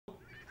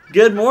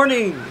Good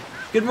morning!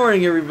 Good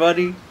morning,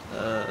 everybody.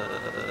 I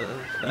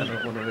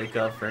don't want to wake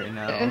up right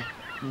now.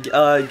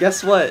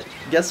 Guess what?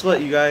 Guess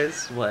what, you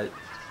guys? What?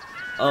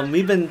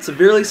 We've been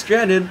severely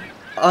stranded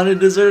on a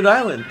deserted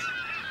island.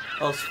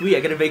 Oh, sweet, I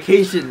get a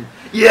vacation.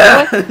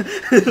 Yeah!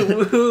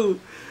 Woohoo!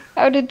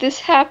 How did this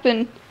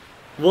happen?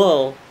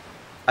 Well,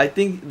 I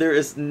think there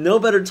is no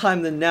better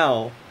time than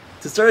now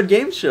to start a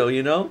game show,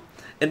 you know?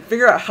 And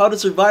figure out how to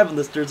survive on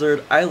this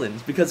deserted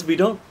island, because we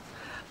don't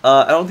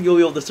I don't think we'll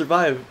be able to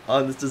survive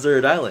on this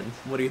deserted island.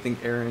 What do you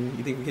think, Erin?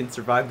 You think we can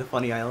survive the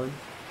funny island?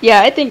 Yeah,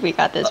 I think we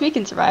got this. We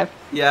can survive.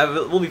 Yeah,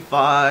 we'll be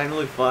fine.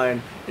 We'll be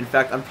fine. In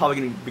fact, I'm probably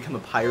going to become a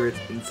pirate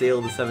and sail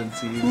the seven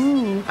seas.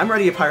 Ooh. I'm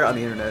already a pirate on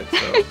the internet,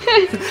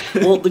 so...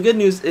 Well, the good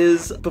news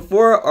is,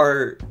 before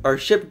our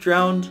ship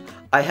drowned,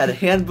 I had a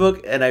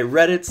handbook and I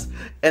read it,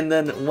 and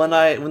then when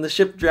the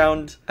ship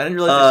drowned... I didn't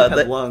realize the ship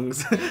had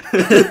lungs.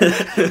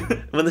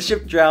 When the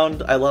ship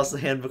drowned, I lost the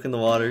handbook in the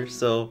water,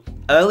 so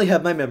I only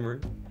have my memory.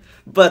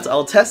 But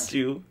I'll test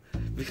you,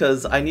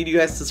 because I need you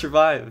guys to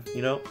survive,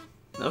 you know?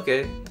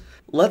 Okay.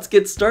 Let's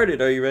get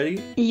started. Are you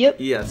ready? Yep.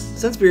 Yes.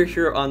 Since we're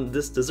here on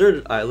this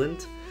deserted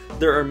island,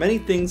 there are many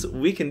things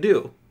we can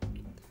do.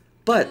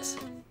 But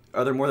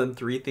are there more than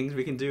 3 things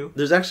we can do?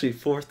 There's actually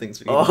 4 things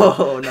we can do.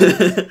 Oh,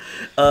 nice.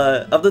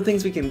 Of the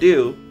things we can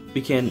do,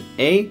 we can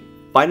A,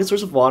 find a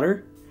source of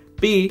water,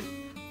 B,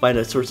 find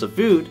a source of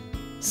food,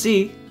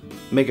 C,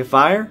 make a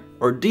fire,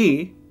 or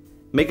D,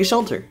 make a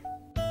shelter.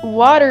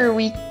 Water,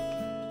 we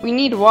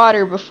need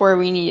water before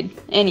we need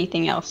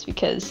anything else,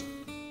 because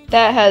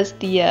that has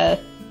the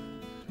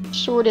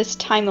shortest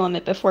time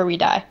limit before we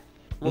die.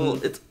 Well,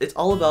 it's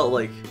all about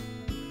like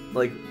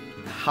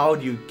how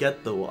do you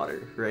get the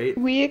water, right?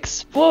 We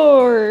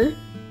explore.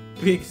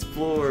 We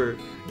explore.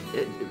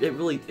 It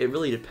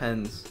really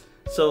depends.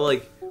 So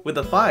like with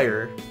a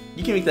fire,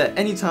 you can make that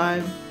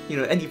anytime, you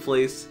know, any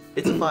place.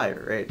 It's a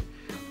fire, right?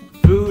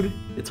 Food,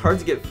 it's hard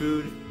to get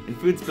food, and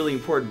food's really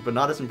important, but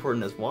not as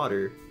important as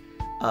water.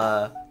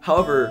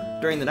 However,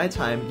 during the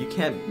nighttime, you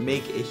can't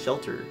make a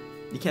shelter.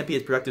 You can't be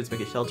as productive to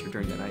make a shelter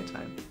during the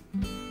nighttime.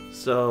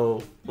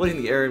 So, what do you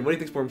think, Erin? What do you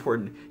think is more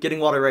important? Getting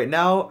water right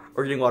now,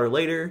 or getting water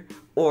later,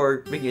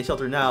 or making a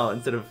shelter now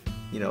instead of,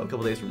 you know, a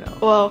couple days from now?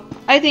 Well,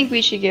 I think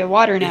we should get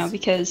water now,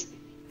 because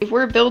if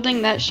we're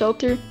building that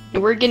shelter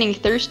and we're getting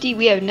thirsty,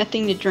 we have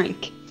nothing to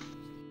drink.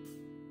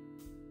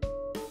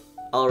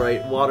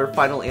 Alright, water,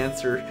 final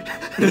answer.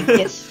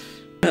 Yes.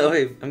 Oh,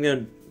 wait, I'm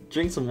gonna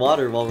drink some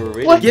water while we're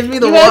waiting. What? Give me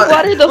the You water! had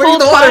water the Where's whole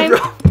the water,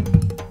 time?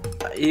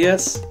 bro?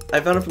 Yes, I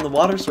found it from the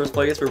water source,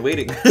 but I guess we're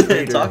waiting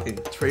and talking.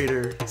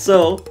 Traitor.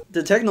 So,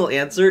 the technical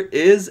answer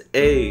is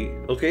A,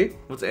 okay?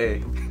 What's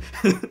A?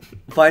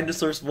 Find a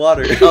source of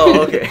water.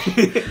 Oh,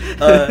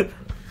 okay.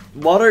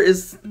 Water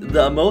is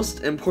the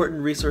most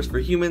important resource for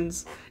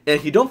humans, and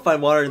if you don't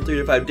find water in 3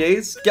 to 5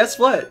 days, guess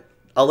what?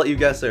 I'll let you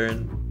guess,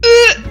 Erin.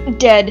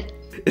 Dead.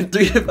 In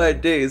 3 to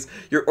 5 days,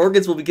 your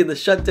organs will begin to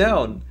shut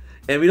down,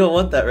 and we don't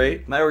want that,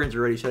 right? My organs are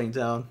already shutting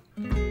down.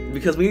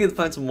 Because we need to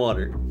find some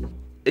water.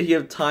 If you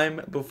have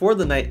time before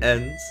the night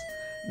ends,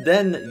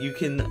 then you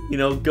can, you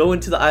know, go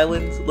into the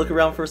island, look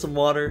around for some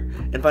water,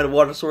 and find a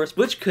water source,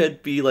 which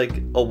could be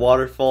like a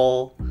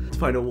waterfall. To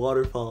find a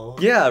waterfall.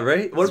 Yeah,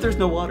 right? What if there's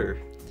no water?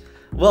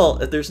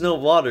 Well, if there's no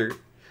water,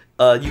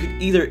 you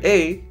could either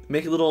A,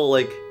 make a little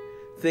like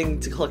thing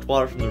to collect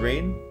water from the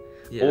rain,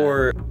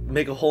 or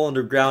make a hole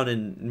underground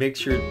and make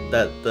sure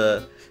that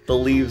the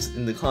leaves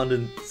and the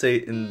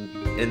condensate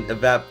and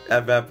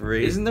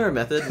evaporate. Isn't there a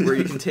method where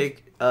you can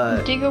take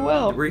dig a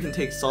well. Where you can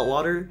take salt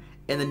water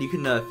and then you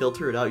can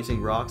filter it out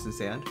using rocks and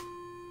sand?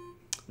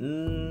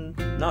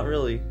 Not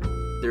really.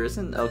 There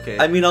isn't? Okay.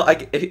 I mean,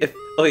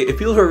 if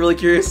people are really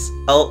curious,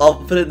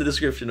 I'll put it in the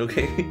description.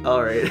 Okay.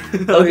 All right.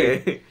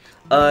 Okay.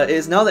 It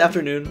is now the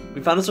afternoon.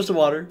 We found a source of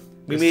water.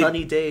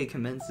 Sunny day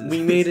commences.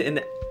 We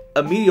made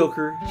a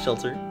mediocre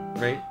shelter,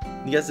 right?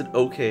 You guys did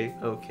okay.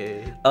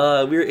 Okay.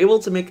 We were able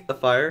to make a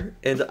fire,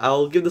 and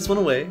I'll give this one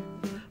away.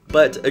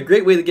 But a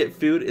great way to get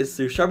food is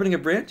through sharpening a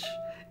branch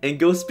and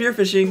go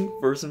spearfishing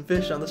for some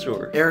fish on the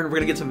shore. Erin, we're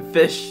gonna get some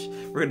fish.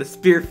 We're gonna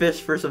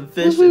spearfish for some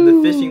fish in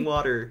the fishing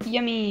water.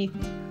 Yummy.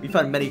 We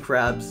found many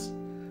crabs.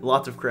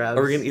 Lots of crabs.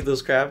 Are we gonna eat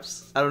those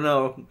crabs? I don't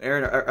know.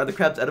 Erin, are the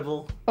crabs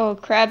edible? Oh,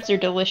 crabs are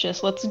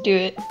delicious. Let's do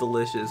it.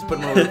 Delicious. Put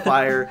them over the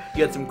fire.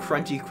 You got some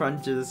crunchy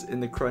crunches in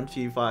the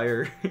crunchy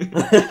fire.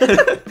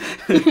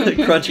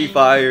 Crunchy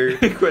fire.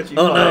 Crunchy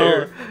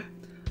fire.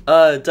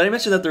 No. Did I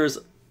mention that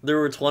there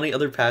were 20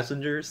 other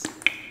passengers?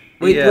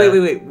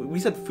 Wait. We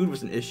said food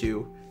was an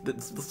issue. The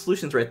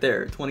solution's right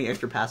there. 20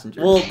 extra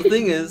passengers. Well, the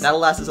thing is... That'll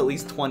last us at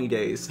least 20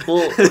 days.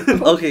 Well,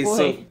 okay,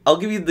 so I'll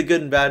give you the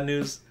good and bad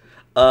news.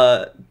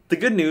 The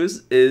good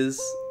news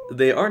is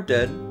they aren't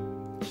dead.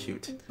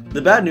 Shoot.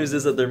 The bad news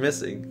is that they're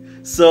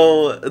missing.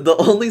 So the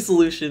only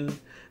solution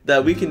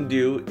that we can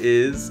do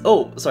is...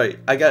 Oh, sorry.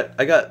 I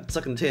got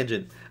stuck in a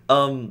tangent.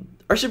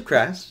 Our ship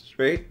crashed,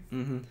 right?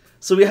 Mm-hmm.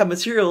 So we have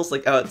materials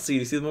like out at sea.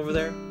 You see them over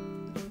there?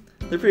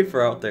 They're pretty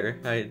far out there.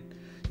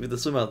 We have to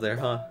swim out there,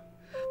 huh?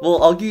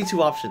 Well, I'll give you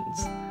 2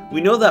 options. We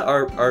know that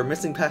our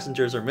missing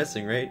passengers are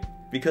missing, right?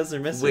 because they're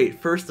missing. Wait,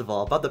 first of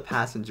all, about the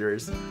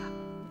passengers.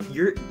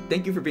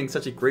 Thank you for being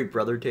such a great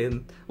brother,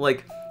 Tayn.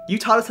 Like, you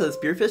taught us how to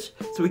spearfish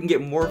so we can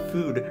get more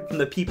food from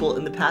the people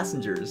and the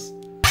passengers.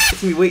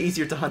 It's gonna be way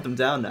easier to hunt them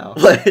down now.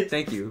 What?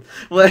 Thank you.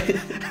 What? You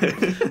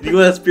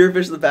want to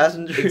spearfish the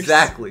passengers?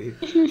 Exactly.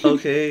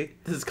 Okay.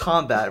 This is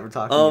combat we're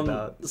talking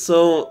about.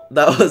 So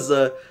that was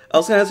I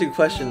was gonna ask you a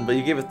question, but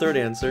you gave a third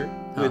answer,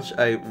 which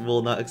I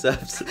will not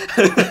accept.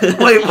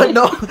 Wait, what?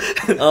 No.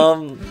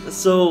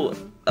 So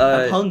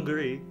I'm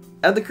hungry.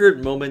 At the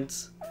current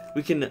moment,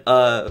 we can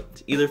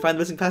either find the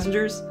missing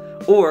passengers,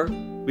 or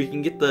we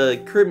can get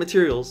the current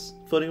materials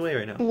floating away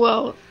right now.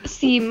 Well,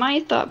 see, my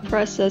thought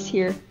process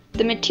here.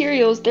 The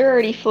materials, they're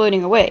already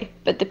floating away,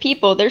 but the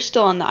people, they're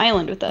still on the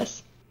island with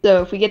us.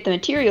 So if we get the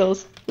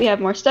materials, we have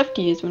more stuff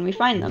to use when we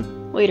find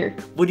them later.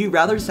 Would you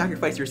rather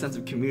sacrifice your sense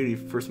of community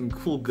for some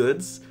cool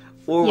goods?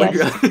 Or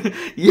yes. would you...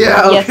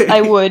 Yeah, okay. Yes,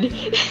 I would.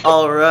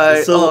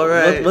 Alright, so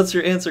alright. What's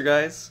your answer,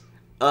 guys?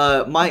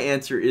 My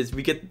answer is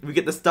we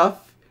get the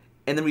stuff,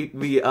 and then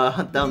we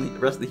hunt down the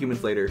rest of the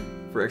humans later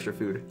for extra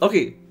food.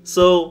 Okay,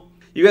 so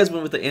you guys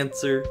went with the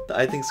answer that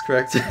I think is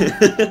correct.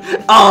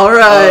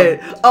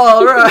 Alright!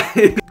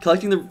 Alright!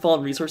 Collecting the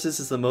fallen resources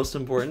is the most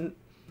important.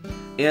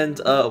 And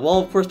while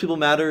of course people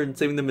matter and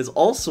saving them is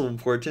also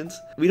important,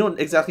 we don't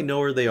exactly know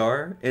where they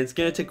are, and it's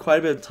gonna take quite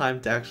a bit of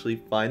time to actually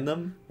find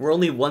them. We're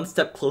only one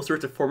step closer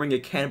to forming a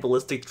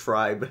cannibalistic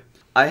tribe.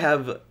 I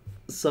have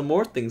some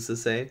more things to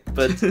say,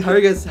 but how are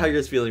you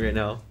guys feeling right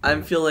now?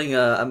 I'm feeling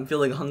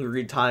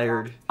hungry,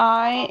 tired.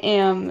 I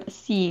am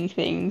seeing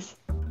things.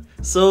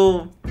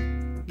 So,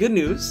 good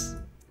news.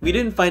 We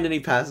didn't find any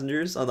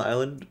passengers on the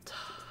island.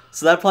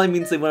 So that probably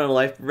means they went on a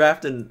life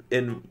raft and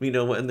went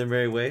on their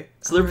merry way.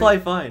 So they're probably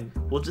fine.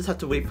 We'll just have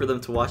to wait for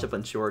them to wash up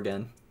on shore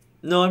again.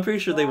 No, I'm pretty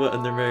sure they went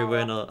on their merry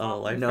way on a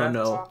life raft.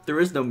 No. There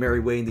is no merry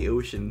way in the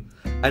ocean.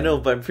 I know,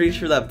 but I'm pretty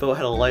sure that boat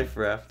had a life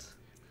raft.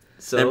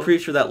 So and I'm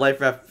pretty sure that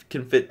life raft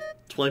can fit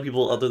 20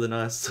 people other than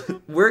us.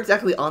 Where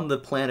exactly on the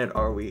planet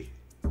are we?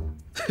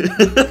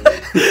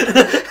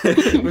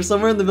 We're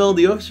somewhere in the middle of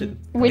the ocean.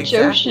 Which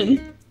Exactly.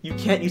 ocean? You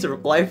can't use a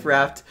life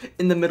raft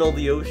in the middle of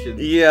the ocean.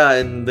 Yeah,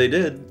 and they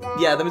did.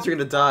 Yeah, that means you're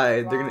gonna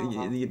die. They're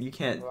gonna. You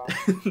can't.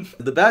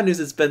 The bad news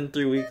is it's been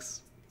 3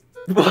 weeks.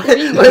 Why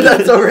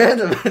that's so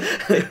random?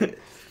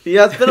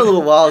 Yeah, it's been a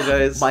little while,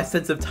 guys. My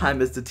sense of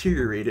time has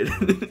deteriorated.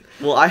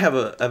 Well, I have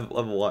a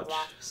watch,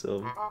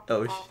 so.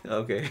 Oh,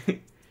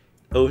 okay.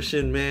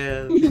 Ocean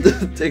man,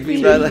 take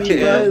me by the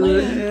hand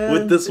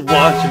with this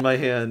watch in my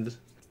hand.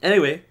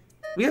 Anyway,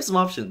 we have some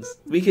options.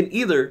 We can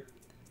either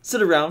sit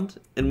around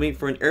and wait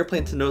for an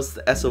airplane to notice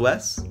the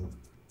SOS,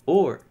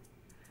 or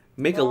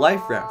make a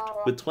life raft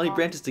with 20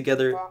 branches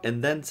together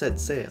and then set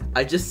sail.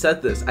 I just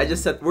said this.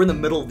 We're in the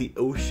middle of the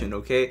ocean,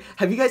 okay?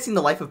 Have you guys seen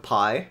The Life of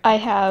Pi? I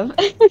have.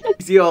 You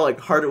see how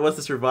hard it was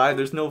to survive?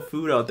 There's no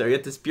food out there. You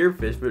have to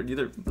spearfish, but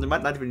there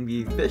might not even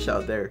be fish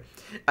out there.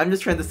 I'm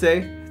just trying to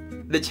say,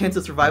 the chance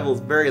of survival is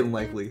very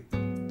unlikely.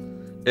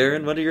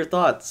 Erin, what are your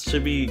thoughts?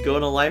 Should we go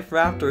on a life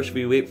raft or should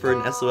we wait for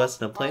an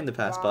SOS and a plane to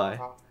pass by?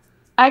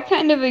 I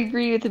kind of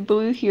agree with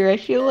Blue here. I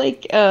feel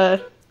like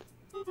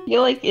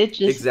it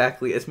just...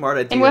 Exactly, a smart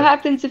idea. And what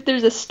happens if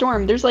there's a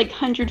storm? There's like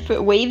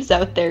 100-foot waves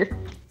out there.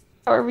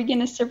 How are we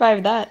gonna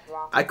survive that?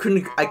 I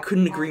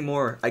couldn't agree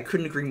more.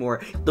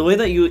 The way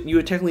that you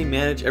would technically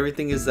manage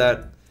everything is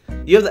that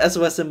you have the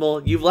SOS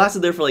symbol, you've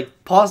lasted there for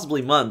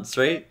possibly months,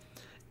 right?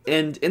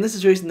 And in the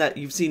situation that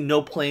you've seen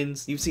no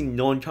planes, you've seen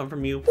no one come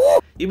from you,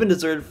 you've been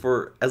deserted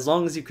for as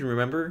long as you can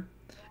remember,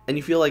 and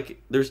you feel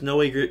like there's no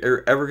way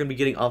you're ever going to be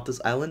getting off this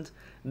island,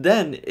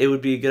 then it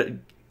would be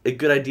a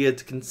good idea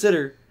to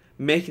consider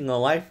making a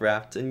life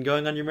raft and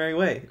going on your merry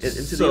way into the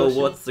ocean. So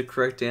what's the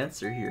correct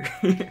answer here?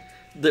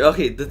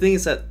 Okay, the thing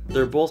is that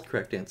they're both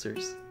correct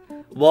answers.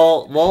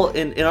 Well,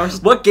 in our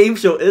what game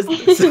show is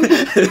this?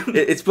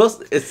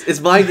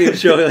 it's my game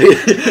show.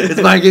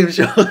 It's my game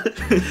show.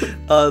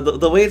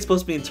 The way it's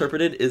supposed to be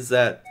interpreted is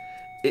that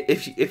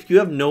if you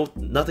have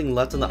nothing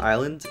left on the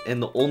island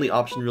and the only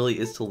option really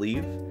is to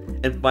leave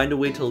and find a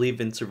way to leave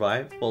and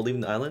survive while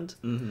leaving the island,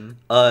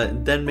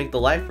 then make the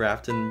life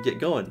raft and get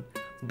going.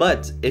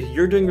 But if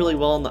you're doing really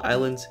well on the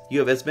island, you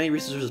have as many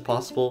resources as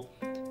possible.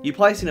 You've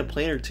probably seen a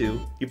plane or two.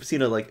 You've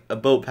seen a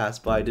boat pass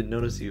by. Didn't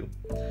notice you.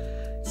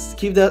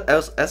 Keep that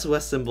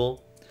SOS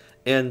symbol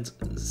and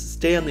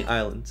stay on the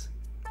island.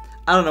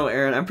 I don't know,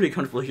 Erin. I'm pretty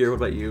comfortable here. What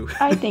about you?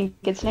 I think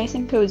it's nice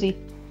and cozy.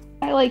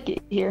 I like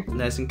it here.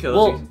 Nice and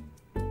cozy.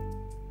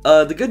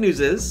 Well, the good news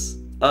is,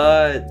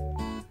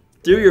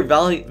 through your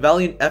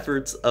valiant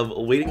efforts of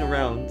waiting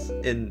around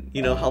and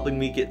helping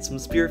me get some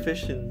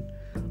spearfish and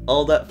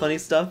all that funny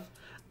stuff,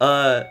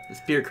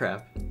 spear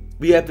crab.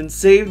 We have been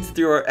saved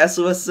through our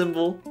SOS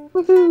symbol.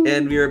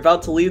 And we are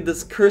about to leave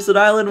this cursed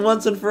island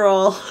once and for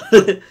all.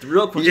 The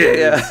real question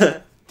is,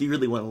 do you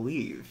really want to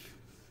leave?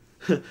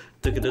 Wait,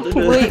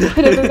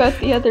 what about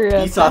the other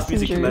Vsauce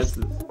music passengers?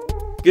 commences.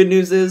 Good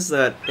news is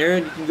that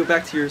Erin, you can go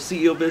back to your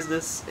CEO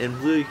business, and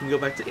Blue, you can go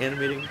back to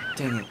animating.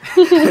 Dang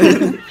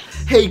it.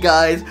 Hey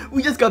guys,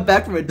 we just got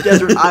back from a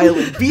desert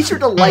island. Be sure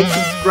to like,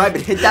 subscribe,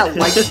 and hit that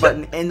like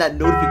button and that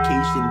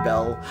notification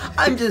bell.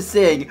 I'm just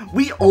saying,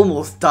 we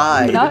almost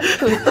died. Not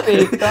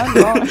clickbait, gone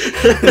wrong.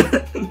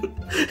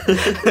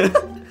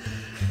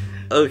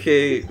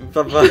 Okay,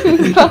 bye-bye.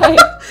 Bye.